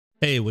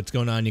Hey, what's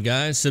going on, you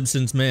guys?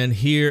 Simpsons Man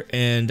here,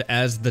 and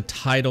as the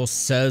title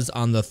says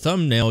on the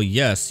thumbnail,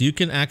 yes, you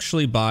can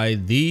actually buy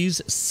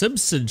these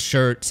Simpsons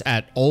shirts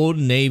at Old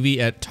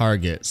Navy at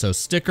Target. So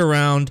stick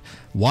around,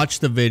 watch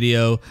the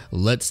video,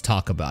 let's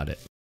talk about it.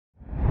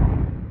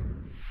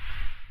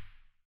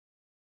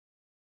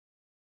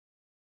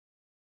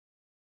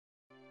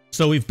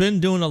 So we've been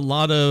doing a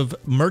lot of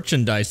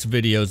merchandise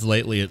videos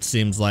lately, it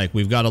seems like.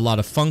 We've got a lot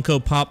of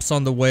Funko Pops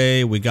on the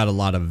way, we got a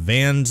lot of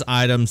Vans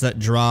items that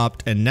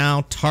dropped, and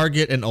now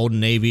Target and Old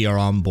Navy are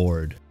on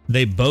board.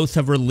 They both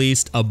have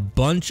released a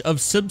bunch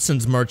of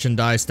Simpsons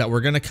merchandise that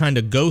we're going to kind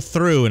of go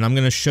through, and I'm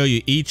going to show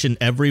you each and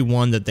every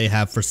one that they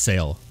have for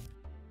sale.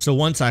 So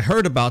once I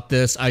heard about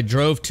this, I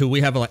drove to,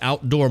 we have an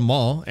outdoor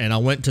mall, and I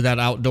went to that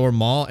outdoor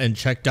mall and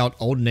checked out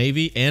Old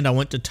Navy, and I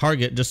went to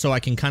Target just so I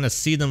can kind of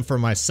see them for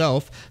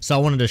myself. So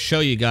I wanted to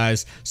show you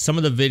guys some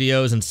of the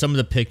videos and some of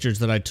the pictures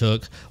that I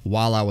took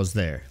while I was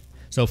there.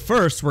 So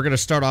first, we're going to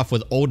start off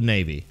with Old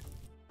Navy.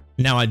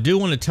 Now, I do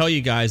want to tell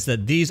you guys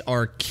that these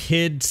are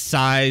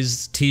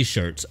kid-size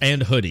t-shirts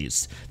and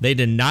hoodies. They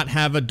did not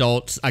have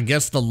adults. I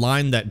guess the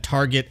line that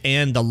Target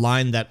and the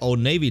line that Old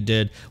Navy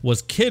did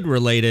was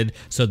kid-related,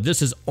 so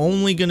this is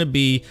only going to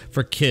be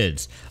for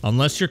kids.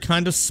 Unless you're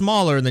kind of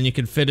smaller, then you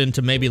can fit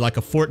into maybe like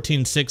a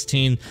 14,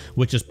 16,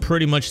 which is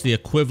pretty much the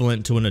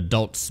equivalent to an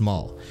adult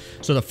small.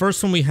 So the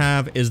first one we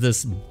have is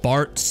this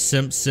Bart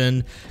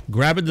Simpson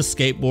grabbing the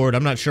skateboard.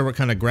 I'm not sure what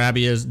kind of grab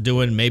he is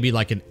doing, maybe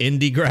like an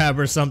indie grab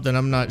or something,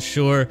 I'm not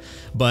sure,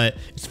 but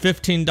it's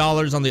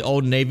 $15 on the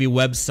Old Navy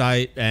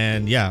website,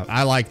 and yeah,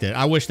 I liked it.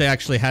 I wish they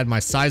actually had my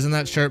size in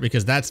that shirt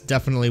because that's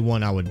definitely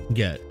one I would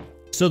get.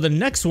 So the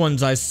next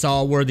ones I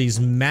saw were these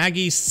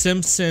Maggie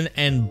Simpson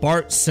and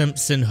Bart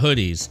Simpson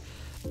hoodies.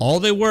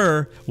 All they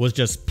were was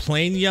just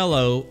plain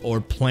yellow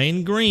or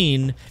plain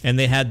green, and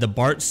they had the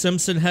Bart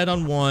Simpson head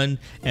on one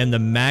and the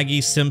Maggie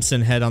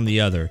Simpson head on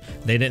the other.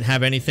 They didn't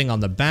have anything on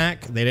the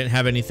back, they didn't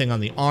have anything on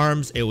the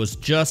arms. It was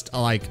just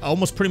like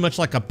almost pretty much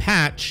like a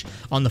patch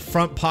on the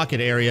front pocket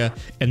area,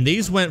 and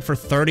these went for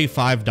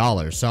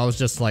 $35. So I was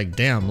just like,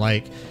 damn,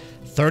 like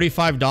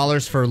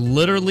 $35 for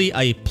literally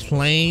a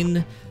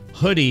plain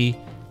hoodie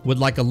with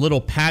like a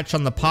little patch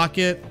on the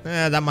pocket.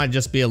 That might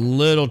just be a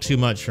little too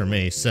much for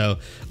me. So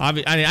I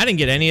didn't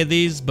get any of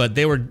these, but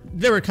they were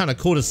kind of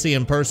cool to see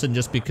in person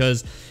just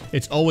because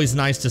it's always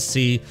nice to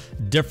see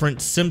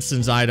different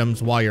Simpsons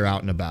items while you're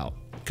out and about,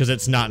 because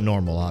it's not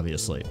normal,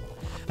 obviously.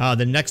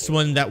 The next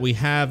one that we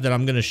have that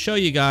I'm going to show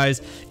you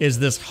guys is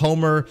this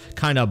Homer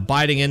kind of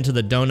biting into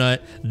the donut.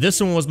 This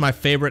one was my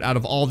favorite out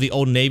of all the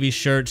Old Navy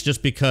shirts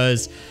just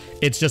because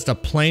it's just a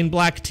plain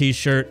black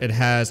t-shirt. It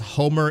has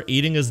Homer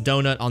eating his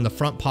donut on the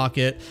front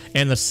pocket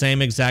and the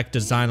same exact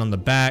design on the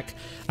back.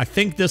 I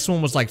think this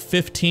one was like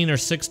 $15 or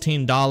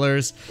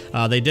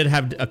 $16. They did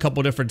have a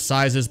couple different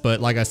sizes, but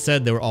like I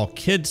said, they were all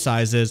kid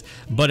sizes.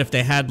 But if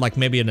they had like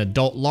maybe an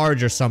adult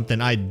large or something,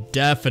 I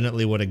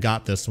definitely would have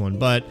got this one.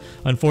 But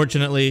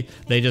unfortunately,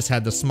 they just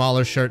had the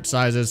smaller shirt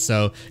sizes,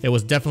 so it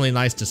was definitely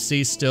nice to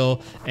see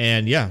still.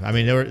 And yeah, I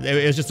mean,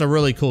 it was just a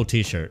really cool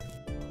t-shirt.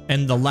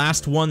 And the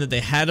last one that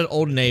they had at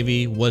Old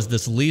Navy was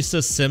this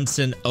Lisa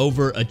Simpson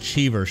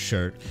Overachiever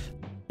shirt.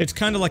 It's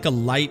kind of like a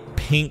light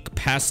pink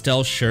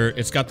pastel shirt.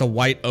 It's got the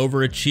white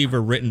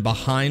Overachiever written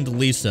behind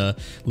Lisa.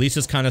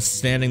 Lisa's kind of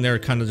standing there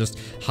kind of just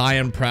high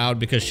and proud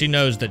because she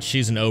knows that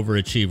she's an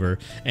overachiever.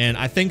 And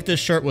I think this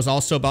shirt was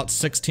also about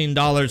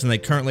 $16, and they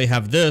currently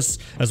have this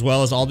as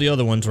well as all the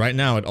other ones right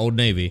now at Old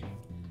Navy.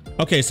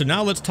 Okay, so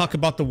now let's talk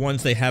about the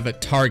ones they have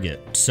at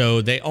Target.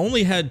 So they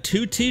only had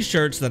two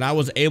t-shirts that I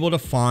was able to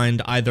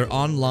find either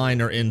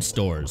online or in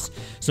stores.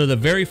 So the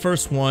very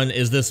first one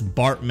is this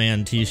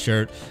Bartman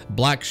t-shirt,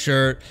 black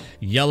shirt,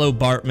 yellow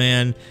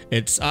Bartman.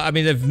 I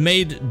mean, they've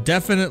made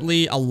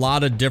definitely a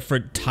lot of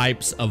different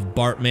types of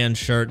Bartman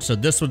shirts. So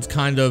this one's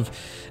kind of,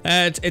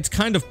 it's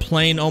kind of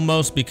plain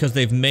almost because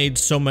they've made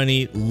so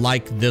many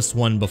like this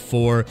one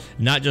before.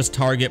 Not just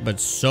Target, but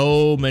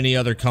so many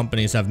other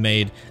companies have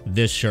made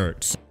this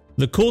shirt.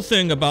 The cool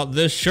thing about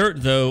this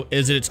shirt though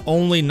is that it's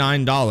only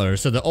 $9.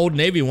 So the Old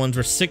Navy ones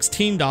were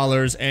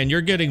 $16, and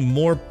you're getting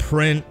more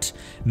print,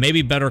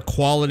 maybe better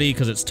quality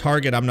because it's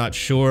Target. I'm not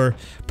sure,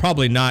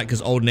 probably not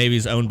because Old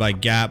Navy's owned by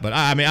Gap, but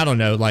I mean, I don't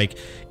know, like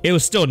it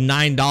was still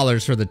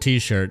 $9 for the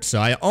t-shirt. So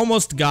I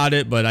almost got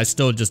it, but I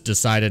still just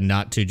decided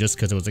not to just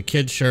because it was a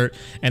kid's shirt,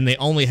 and they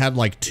only had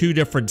like two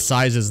different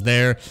sizes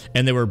there,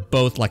 and they were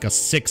both like a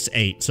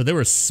 6'8", so they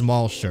were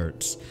small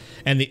shirts.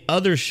 And the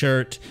other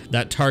shirt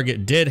that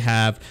Target did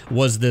have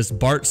was this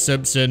Bart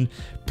Simpson,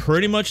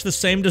 pretty much the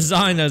same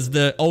design as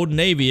the Old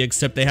Navy,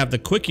 except they have the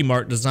Quickie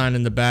Mart design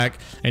in the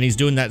back, and he's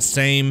doing that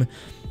same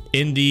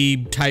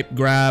indie type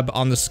grab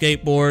on the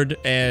skateboard.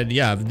 And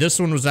yeah, this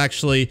one was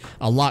actually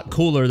a lot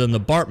cooler than the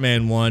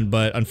Bartman one,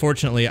 but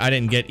unfortunately I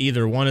didn't get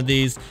either one of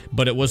these,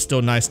 but it was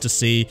still nice to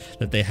see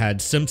that they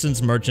had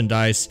Simpsons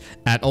merchandise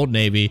at Old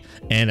Navy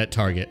and at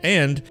Target.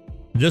 And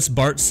This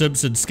Bart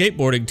Simpson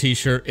skateboarding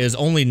t-shirt is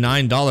only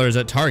 $9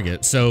 at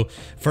Target. So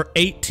for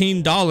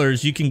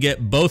 $18, you can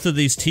get both of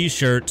these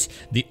t-shirts.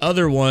 The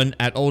other one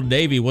at Old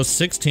Navy was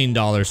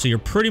 $16. So you're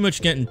pretty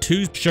much getting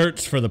 2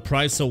 shirts for the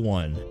price of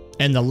 1.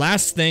 And the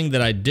last thing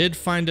that I did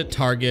find at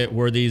Target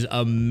were these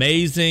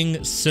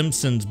amazing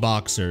Simpsons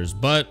boxers,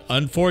 but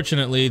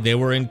unfortunately they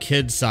were in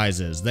kid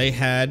sizes. They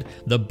had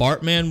the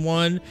Bartman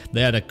one,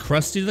 they had a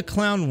Krusty the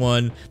Clown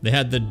one, they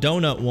had the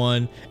Donut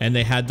one, and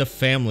they had the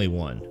family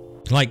one.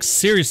 Like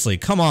seriously,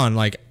 come on,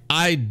 like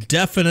I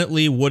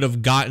definitely would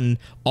have gotten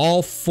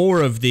all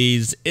 4 of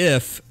these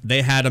if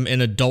they had them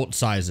in adult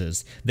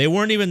sizes. They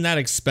weren't even that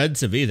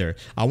expensive either.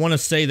 I want to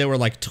say they were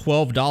like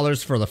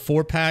 $12 for the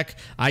 4-pack.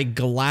 I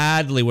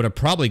gladly would have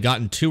probably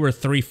gotten 2 or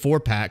 3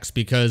 4-packs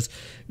because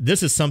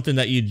this is something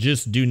that you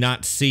just do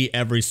not see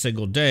every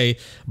single day.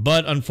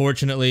 But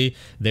unfortunately,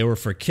 they were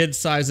for kid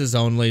sizes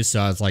only. So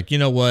I was like, you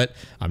know what?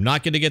 I'm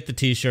not going to get the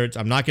t-shirts.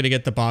 I'm not going to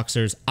get the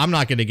boxers. I'm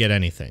not going to get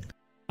anything.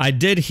 I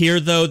did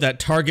hear though that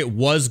Target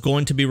was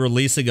going to be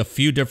releasing a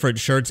few different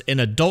shirts in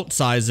adult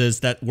sizes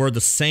that were the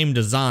same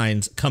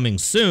designs coming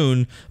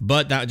soon,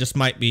 but that just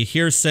might be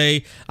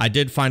hearsay. I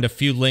did find a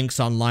few links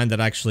online that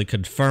actually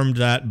confirmed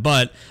that,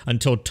 but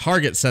until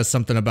Target says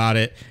something about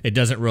it, it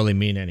doesn't really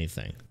mean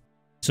anything.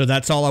 So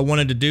that's all I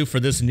wanted to do for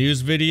this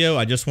news video.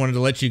 I just wanted to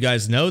let you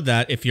guys know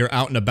that if you're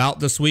out and about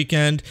this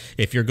weekend,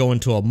 if you're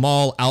going to a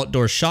mall,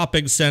 outdoor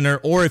shopping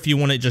center, or if you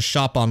want to just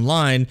shop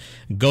online,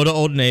 go to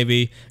Old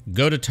Navy,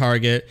 go to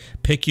Target,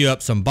 pick you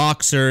up some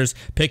boxers,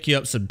 pick you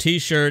up some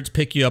t-shirts,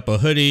 pick you up a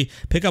hoodie,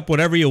 pick up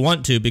whatever you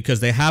want to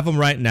because they have them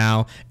right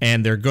now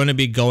and they're going to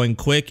be going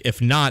quick. If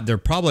not, they're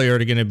probably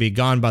already going to be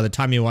gone by the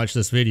time you watch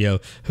this video.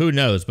 Who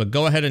knows? But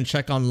go ahead and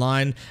check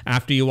online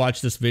after you watch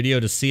this video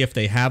to see if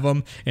they have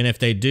them, and if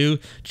they do,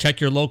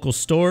 check your local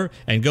store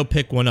and go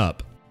pick one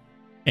up.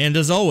 And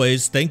as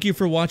always, thank you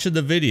for watching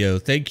the video.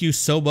 Thank you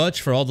so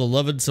much for all the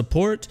love and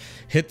support.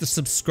 Hit the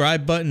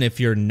subscribe button if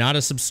you're not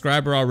a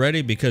subscriber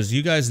already, because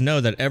you guys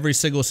know that every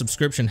single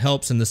subscription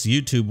helps in this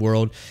YouTube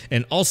world.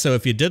 And also,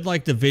 if you did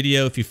like the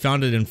video, if you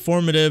found it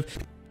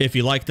informative, if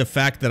you like the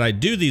fact that I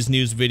do these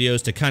news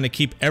videos to kind of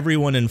keep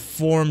everyone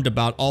informed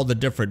about all the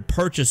different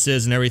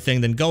purchases and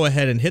everything, then go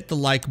ahead and hit the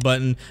like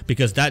button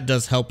because that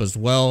does help as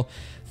well.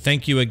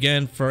 Thank you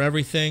again for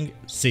everything.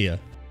 See ya.